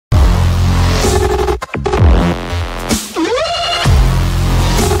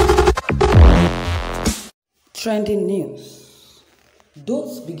Trending news.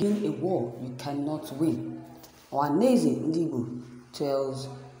 Don't begin a war you cannot win. Ohanaeze Ndigbo tells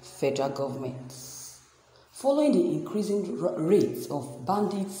federal government. Following the increasing rates of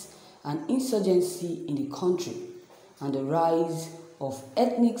bandits and insurgency in the country and the rise of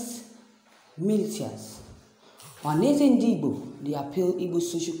ethnic militias, Ohanaeze Ndigbo, the Appeal Igbo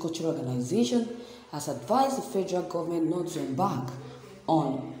Social Cultural Organization, has advised the federal government not to embark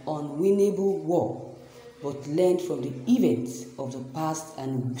on unwinnable war, but learn from the events of the past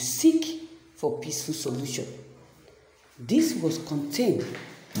and seek for peaceful solution. This was contained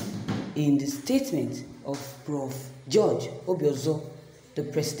in the statement of Prof. George Obiozor, the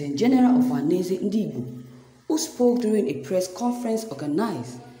President General of Ohanaeze Ndigbo, who spoke during a press conference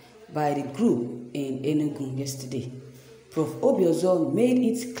organized by the group in Enugu yesterday. Prof. Obiozor made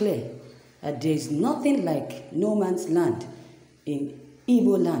it clear that there is nothing like no man's land in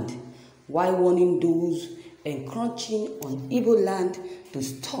Igbo land, while warning those encroaching on Igbo land to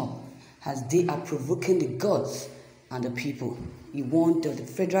stop, as they are provoking the gods and the people. He warned the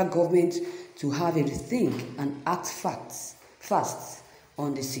federal government to have a rethink and act fast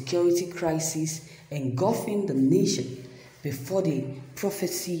on the security crisis engulfing the nation before the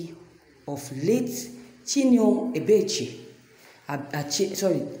prophecy of late Chinua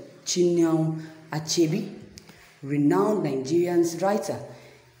Achebe, renowned Nigerian writer,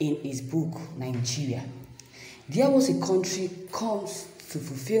 in his book Nigeria. There was a country comes to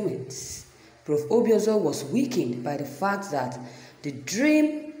fulfillment. Prof. Obiozor was weakened by the fact that the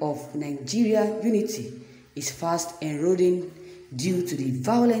dream of Nigeria unity is fast eroding due to the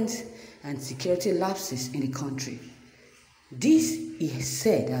violence and security lapses in the country. This, he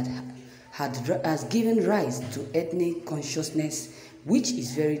said, has given rise to ethnic consciousness, which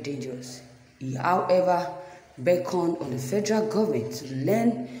is very dangerous. He, however, beckoned on the federal government to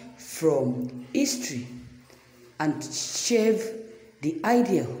learn from history and shelve the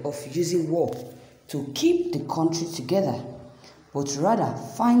idea of using war to keep the country together, but rather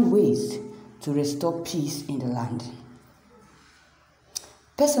find ways to restore peace in the land.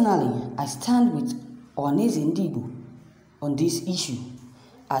 Personally, I stand with Ohanaeze Ndigbo on this issue,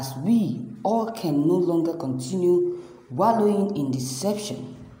 as we all can no longer continue wallowing in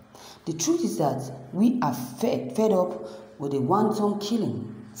deception. The truth is that we are fed up with the wanton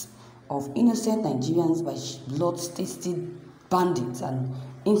killings of innocent Nigerians by bloodthirsty bandits and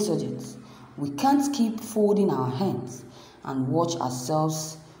insurgents. We can't keep folding our hands and watch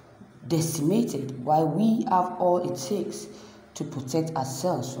ourselves decimated while we have all it takes to protect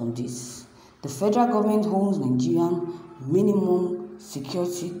ourselves from this. The federal government owns Nigerian minimum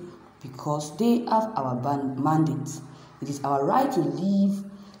security because they have our mandate. It is our right to live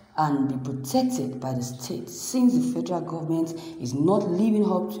and be protected by the state. Since the federal government is not living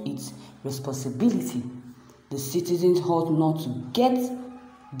up to its responsibility, the citizens ought not to get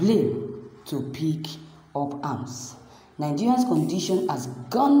blamed to pick up arms. Nigeria's condition has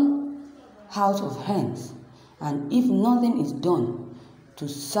gone out of hands, and if nothing is done to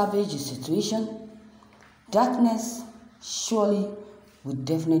salvage the situation, darkness surely will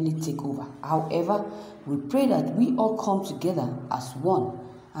definitely take over. However, we pray that we all come together as one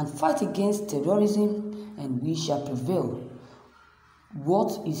and fight against terrorism, and we shall prevail.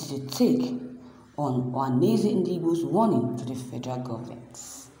 What is your take on Ohanaeze Ndigbo's warning to the federal government?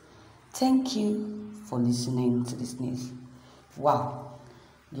 Thank you for listening to this news. Wow,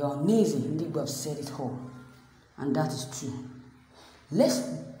 the Ohanaeze Ndigbo have said it all, and that is true. Let's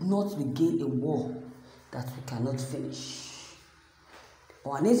not begin a war that we cannot finish.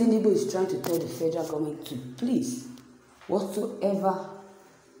 Ohanaeze Ndigbo is trying to tell the federal government to please, whatsoever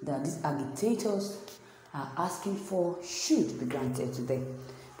that these agitators are asking for should be granted to them.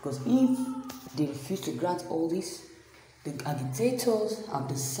 Because if they refuse to grant all this, the agitators have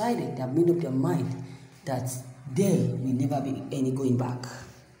decided, they have made up their mind that there will never be any going back.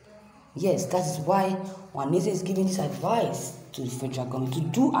 Yes, that is why Ohanaeze is giving this advice to the federal government to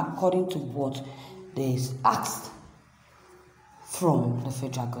do according to what they asked from the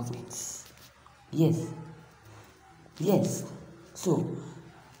federal government. Yes. So,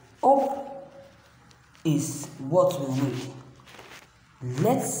 hope is what we need.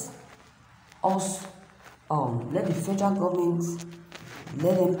 Let the federal government,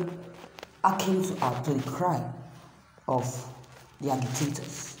 let them hearken to the cry of the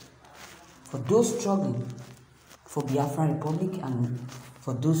agitators. For those struggling for Biafra Republic and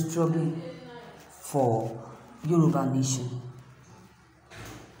for those struggling for Yoruba nation.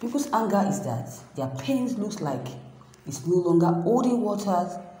 People's anger is that their pains looks like it's no longer holding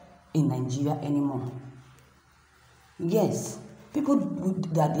waters in Nigeria anymore. Yes, people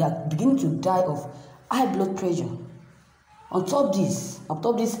that they are beginning to die of high blood pressure. On top this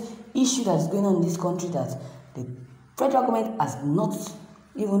issue that's going on in this country, that the federal government has not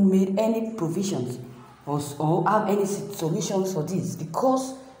even made any provisions or have any solutions for this,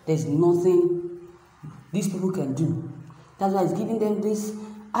 because there's nothing these people can do. That's why it's giving them this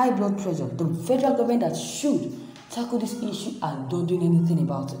high blood pressure. The federal government that should tackle this issue are not doing anything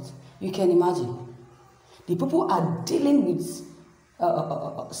about it. You can imagine. The people are dealing with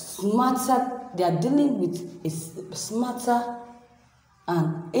smarter, they are dealing with a smarter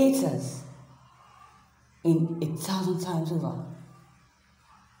and haters in 1,000 times over.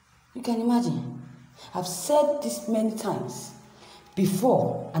 You can imagine. I've said this many times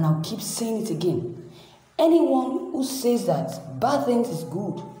before, and I'll keep saying it again. Anyone who says that bad things is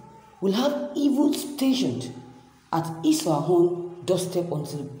good will have evil stationed at his or her own doorstep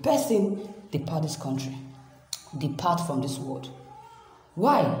until the person depart this country, depart from this world.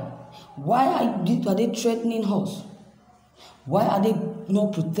 Why? Why are they threatening us? Why are they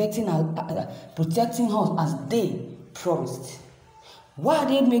not protecting us as they promised? Why are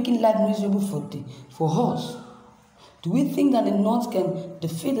they making life miserable for us? Do we think that the North can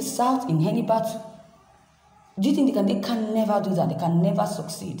defeat the South in any battle? Do you think they can? They can never do that. They can never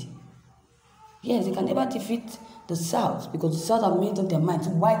succeed. Yes, they can never defeat the South, because the South have made up their minds.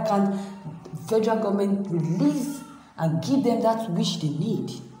 Why can't the federal government release and give them that which they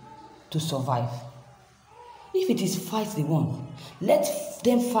need to survive? If it is fight they want, let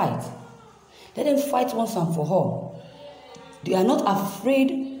them fight. Let them fight once and for all. They are not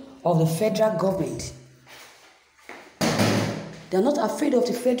afraid of the federal government. They are not afraid of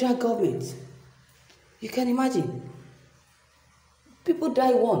the federal government. You can imagine. People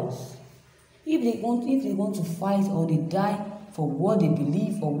die once. If they want to fight, or they die for what they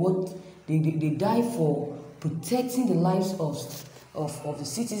believe, or what they die for protecting the lives of the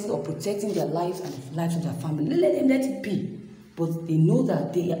citizens, or protecting their lives and the lives of their family, let it be. But they know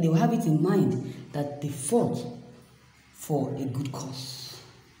that they will have it in mind that they fought for a good cause.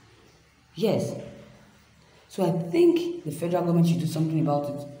 Yes. So I think the federal government should do something about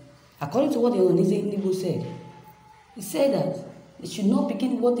it. According to what Ohanaeze Ndigbo said, he said that they should not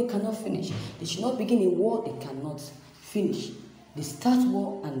begin what they cannot finish. They should not begin a war they cannot finish. They start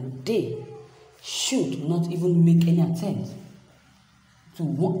war and they should not even make any attempt to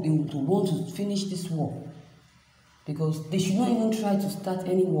want to finish this war. Because they should not even try to start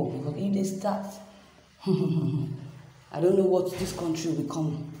any war. Because if they start, I don't know what this country will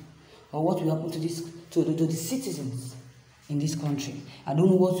become, or what will happen to the citizens in this country. I don't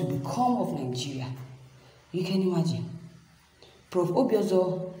know what will become of Nigeria. You can imagine. Prof.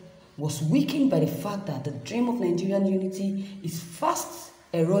 Obiozor was weakened by the fact that the dream of Nigerian unity is fast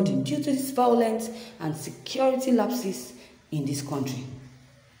eroding due to this violence and security lapses in this country.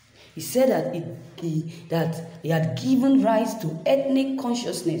 He said that he had given rise to ethnic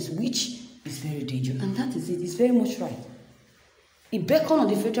consciousness, which is very dangerous. And that is it. It's very much right. He beckoned on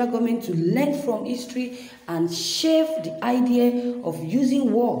the federal government to learn from history and shave the idea of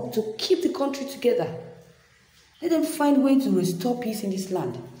using war to keep the country together. Let them find a way to restore peace in this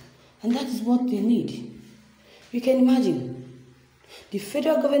land. And that is what they need. You can imagine. The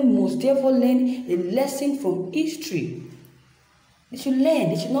federal government must therefore learn a lesson from history. They should learn.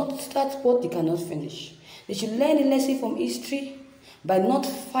 They should not start what they cannot finish. They should learn a lesson from history by not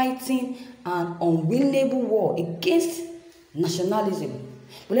fighting an unwinnable war against nationalism.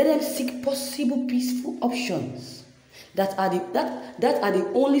 But let them seek possible peaceful options that are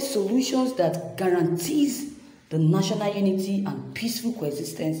the only solutions that guarantees the national unity and peaceful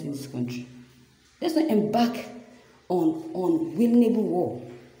coexistence in this country. Let's not embark on winnable war.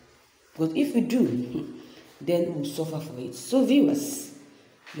 Because if we do, then we'll suffer for it. So viewers,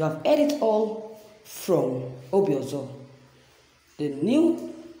 you have heard it all from Obiozor, the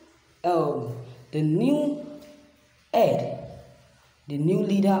new head, the new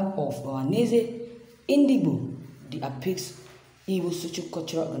leader of Ohanaeze Ndigbo, the Apex Igbo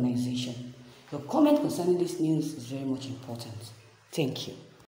Socio-Cultural Organization. Your comment concerning this news is very much important. Thank you.